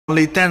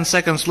Only 10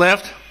 seconds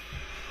left.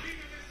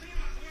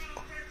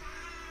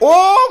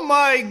 Oh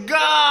my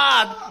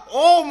god!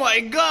 Oh my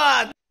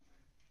god!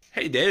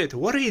 Hey David,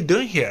 what are you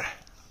doing here?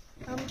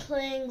 I'm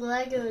playing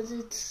Legos.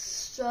 It's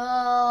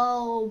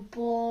so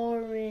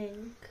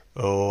boring.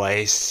 Oh,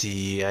 I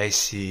see, I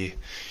see.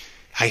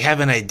 I have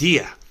an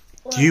idea.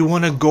 What? Do you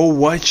want to go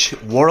watch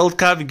World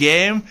Cup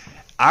game?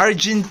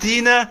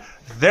 Argentina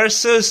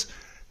versus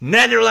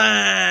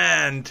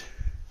Netherlands.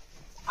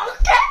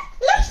 Okay,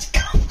 let's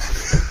go.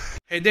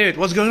 Hey David,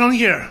 what's going on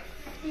here?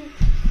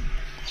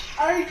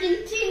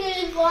 Argentina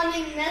is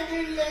wanting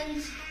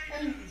Netherlands,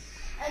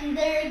 and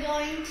they're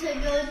going to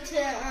go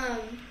to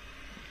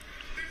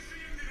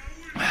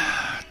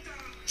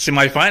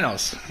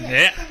Semifinals.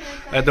 Yeah,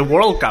 at the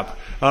World Cup.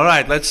 All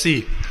right, let's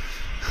see.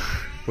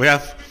 We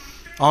have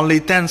only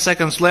 10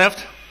 seconds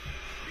left.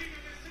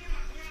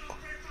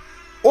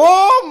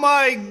 Oh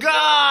my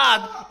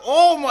god!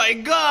 Oh my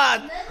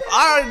god!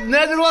 Our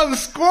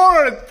Netherlands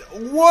scored!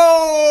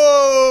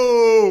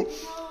 Whoa!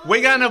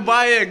 We're gonna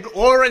buy an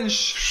orange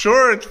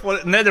shirt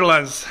for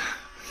Netherlands.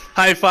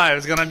 High five.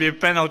 It's gonna be a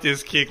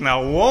penalties kick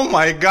now. Oh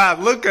my god,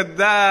 look at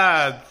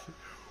that!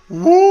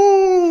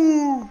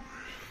 Woo!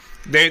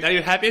 Dave, are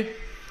you happy?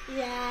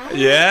 Yeah.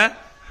 Yeah?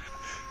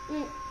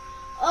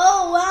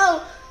 Oh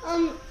wow.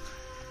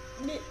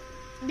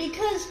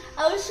 Because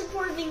I was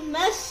supporting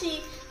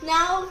Messi,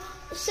 now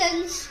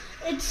since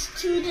it's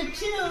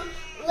 2-2,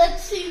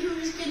 let's see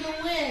who's gonna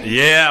win.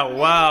 Yeah,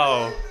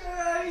 wow.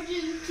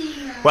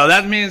 Argentina. Well,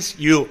 that means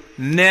you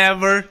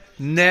never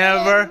give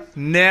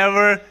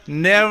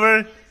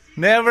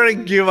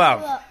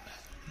up.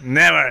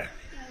 Never.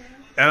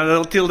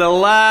 Until the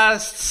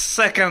last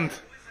second.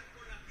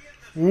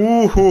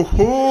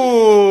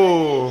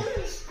 Woo-hoo-hoo.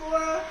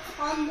 Score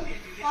on the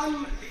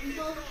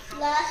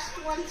last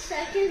 1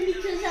 second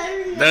because I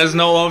remember. There's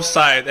no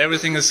offside.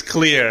 Everything is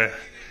clear.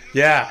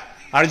 Yeah.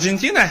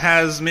 Argentina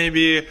has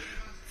maybe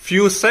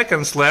few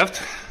seconds left.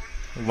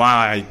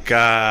 My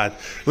God.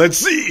 Let's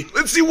see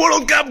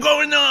World Cup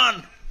going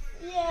on.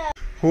 Yeah.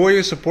 Who are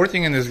you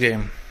supporting in this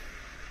game?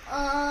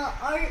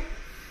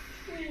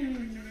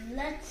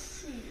 Let's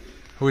see.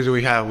 Who do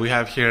we have? We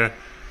have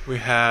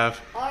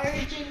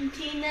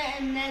Argentina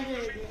and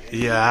Netherlands.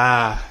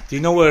 Yeah. Do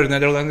you know where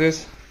Netherlands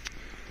is?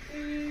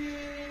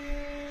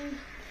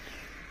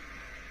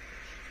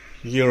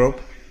 Europe.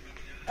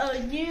 Oh,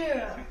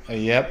 Europe.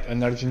 Yep.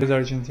 And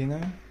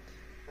Argentina?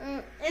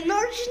 In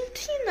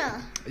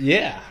Argentina.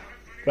 Yeah.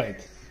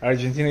 Right.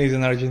 Argentina is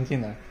in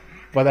Argentina.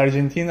 But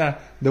Argentina,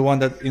 the one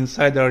that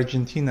inside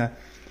Argentina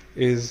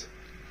is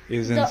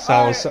in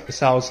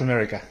South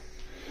America.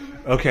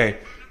 Okay.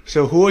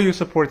 So who are you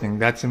supporting?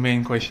 That's the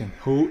main question.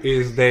 Who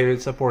is David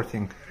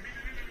supporting?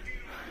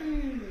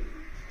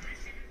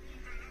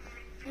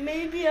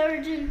 Maybe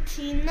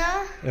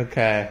Argentina.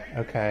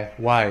 Okay.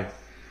 Why?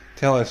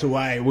 Tell us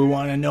why. We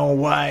want to know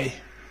why.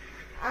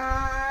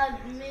 I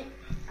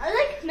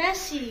like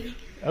Messi.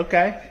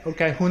 Okay.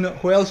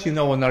 Who else you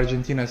know on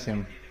Argentina's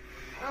team?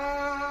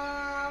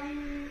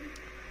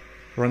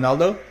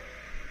 Ronaldo?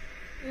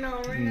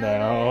 No. Ronaldo.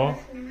 No.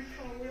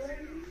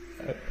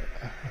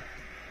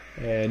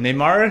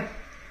 Neymar?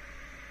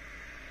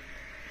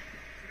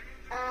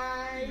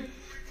 I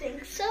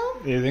think so.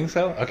 You think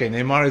so? Okay,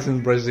 Neymar is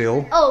in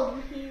Brazil. Oh.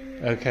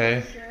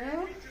 Okay.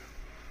 So.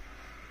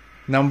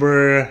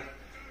 Number.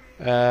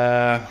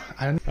 I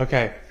don't.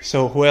 Okay,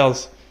 so who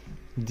else?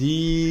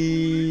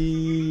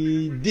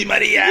 Di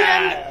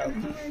Maria.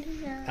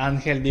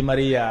 Angel Di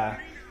Maria.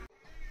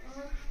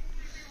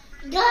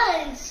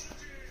 Guys,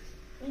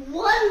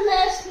 one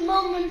last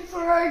moment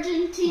for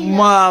Argentina.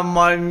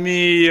 Mamma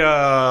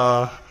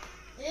mia!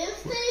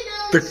 If they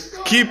don't The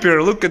score,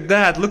 keeper, look at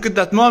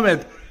that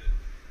moment.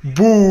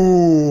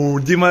 Boo!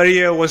 Di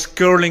Maria was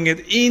curling it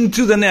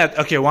into the net.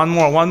 Okay, one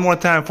more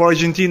time for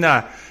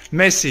Argentina.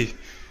 Messi,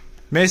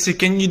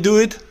 can you do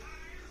it?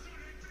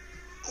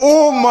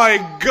 Oh my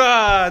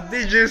God!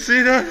 Did you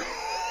see that?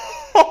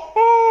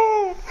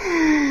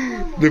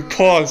 The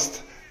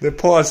post.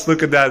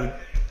 Look at that.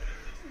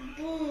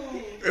 boom.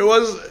 It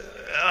was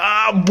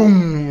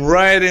boom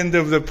right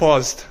into the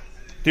post.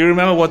 Do you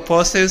remember what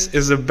post is?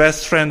 Is the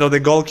best friend of the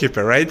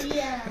goalkeeper, right?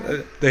 Yeah.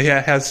 He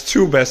has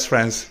two best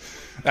friends,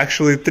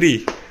 actually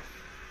three.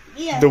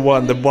 Yeah.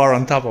 The bar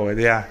on top of it.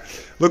 Yeah.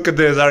 Look at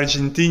this,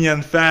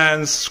 Argentinian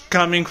fans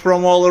coming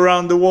from all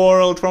around the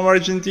world, from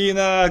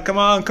Argentina. Come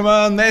on,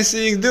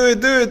 Messi, do it.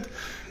 You can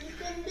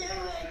do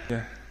it.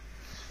 Yeah.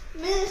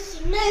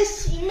 Messi.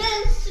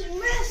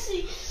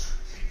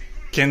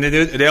 Can they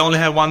do it? They only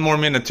have 1 more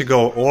minute to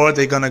go, or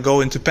they're gonna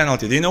go into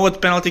penalty. Do you know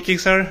what penalty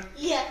kicks are?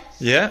 Yes.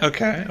 Yeah.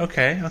 Okay.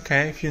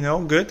 If you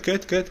know, good.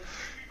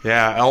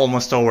 Yeah,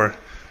 almost over.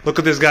 Look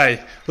at this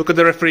guy. Look at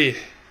the referee.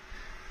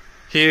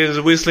 He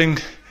is whistling.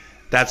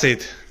 That's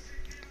it.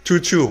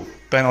 2-2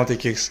 penalty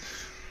kicks.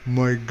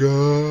 My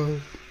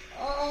God.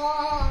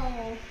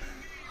 Oh.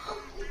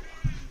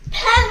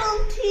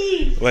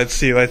 Penalty. Let's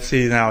see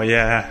now.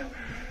 Yeah.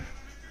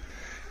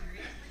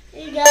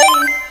 Hey guys,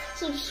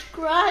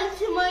 subscribe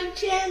to my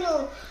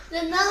channel.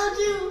 Then I'll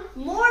do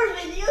more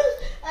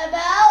videos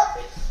about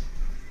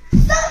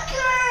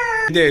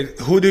Dave,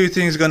 who do you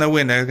think is gonna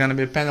win? There's gonna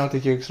be penalty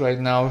kicks right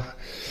now.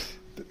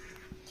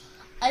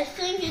 I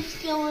think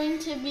it's going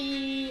to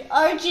be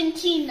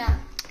Argentina.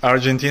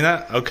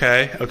 Argentina?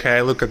 Okay,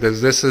 okay, look at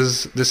this. This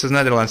is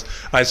Netherlands.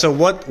 Alright, so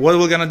what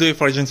we're gonna do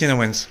if Argentina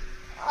wins?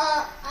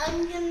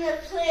 I'm gonna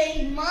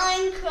play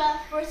Minecraft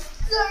for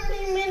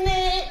 30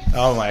 minutes.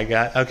 Oh my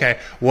god, okay.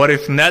 What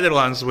if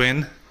Netherlands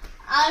win?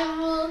 I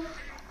will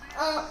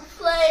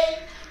play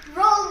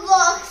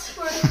Roblox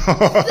for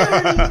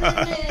 30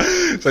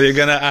 minutes. So you're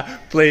gonna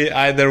play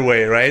either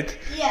way, right?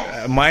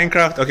 Yes.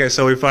 Minecraft, okay,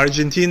 so if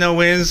Argentina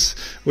wins,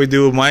 we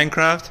do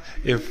Minecraft.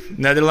 If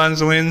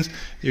Netherlands wins,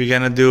 you're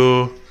gonna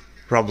do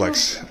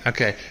Roblox.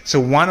 Okay, so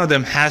one of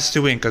them has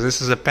to win because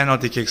this is a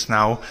penalty kicks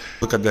now.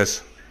 Look at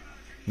this.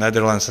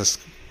 Netherlands is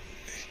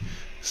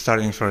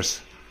starting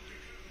first.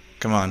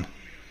 Come on.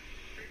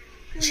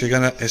 Is he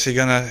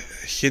gonna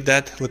hit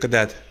that? Look at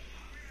that.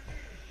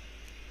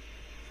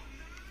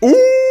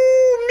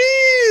 Ooh,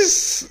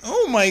 miss!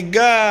 Oh my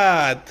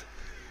god!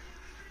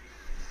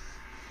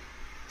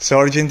 So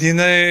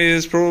Argentina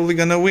is probably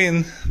gonna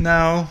win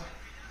now.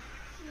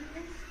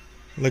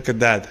 Look at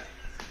that.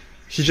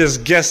 He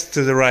just guessed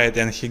to the right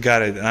and he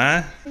got it,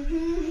 huh?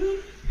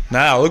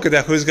 Now, look at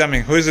that. Who's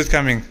coming? Who is it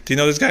coming? Do you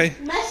know this guy?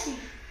 Messi.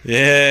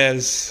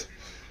 Yes.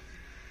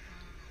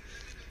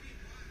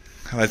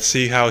 Let's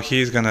see how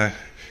he's gonna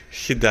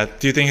hit that.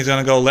 Do you think he's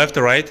gonna go left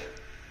or right?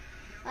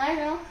 I don't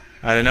know.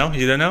 I don't know.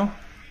 You don't know?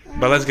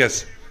 But let's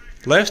guess.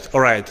 Left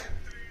or right?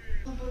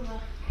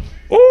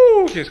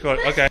 Ooh, he scored.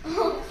 Okay.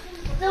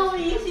 So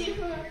easy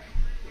for...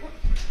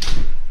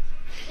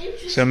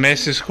 So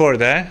Messi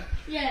scored, eh?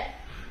 Yeah.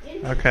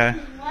 Okay.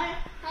 Why?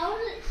 How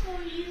is it so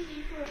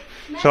easy for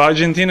Messi? So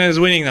Argentina is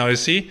winning now, you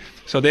see?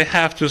 So they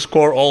have to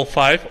score all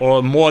 5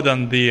 or more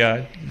than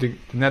the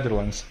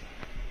Netherlands.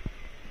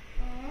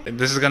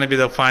 This is gonna be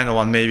the final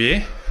one,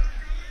 maybe.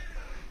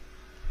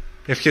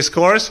 If he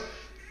scores...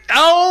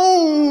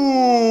 Oh!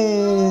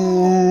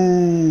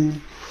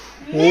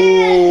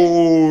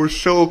 Oh,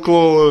 so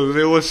close.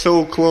 It was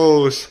so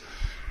close.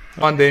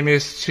 One, they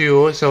missed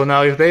 2. So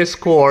now if they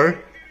score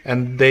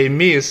and they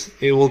miss,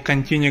 it will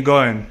continue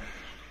going.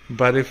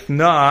 But if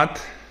not,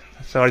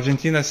 so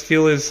Argentina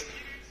still is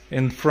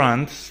in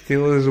front,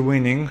 still is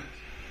winning.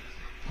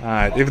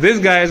 Alright, if this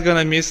guy is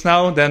gonna miss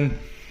now, then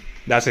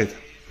that's it.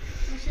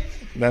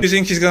 Then, you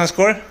think he's gonna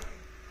score?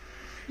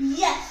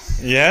 Yes.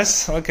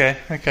 Yes? Okay,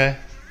 okay.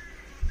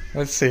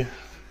 Let's see.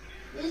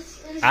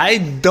 I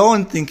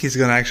don't think he's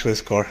gonna actually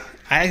score.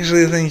 I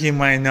actually think he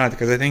might not,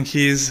 because I think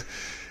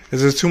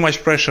there's too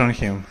much pressure on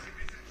him.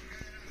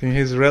 I think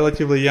he's a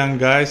relatively young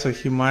guy, so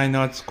he might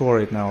not score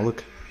it now.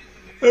 Look.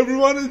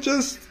 Everyone is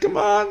just, come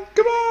on,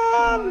 come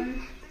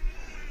on!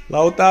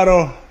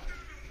 Lautaro.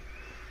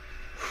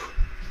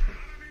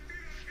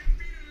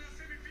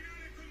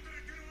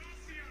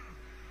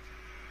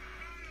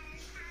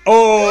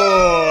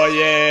 Oh,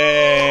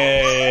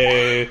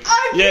 yay!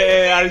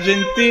 Yay,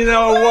 Argentina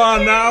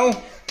won now!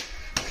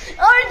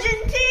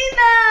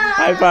 Argentina!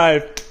 High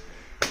five!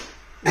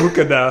 Look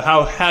at that,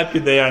 how happy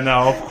they are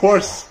now. Of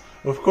course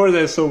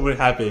they're super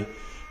happy.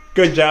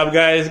 Good job,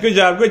 guys, good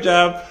job, good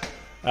job.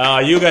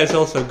 You guys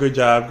also, good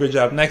job, good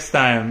job. Next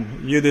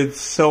time, you did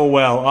so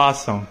well,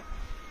 awesome.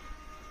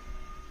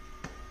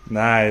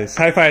 Nice,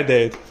 high five,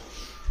 Dave.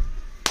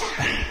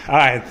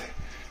 Alright,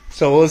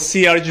 so we'll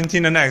see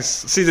Argentina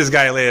next. See this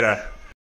guy later.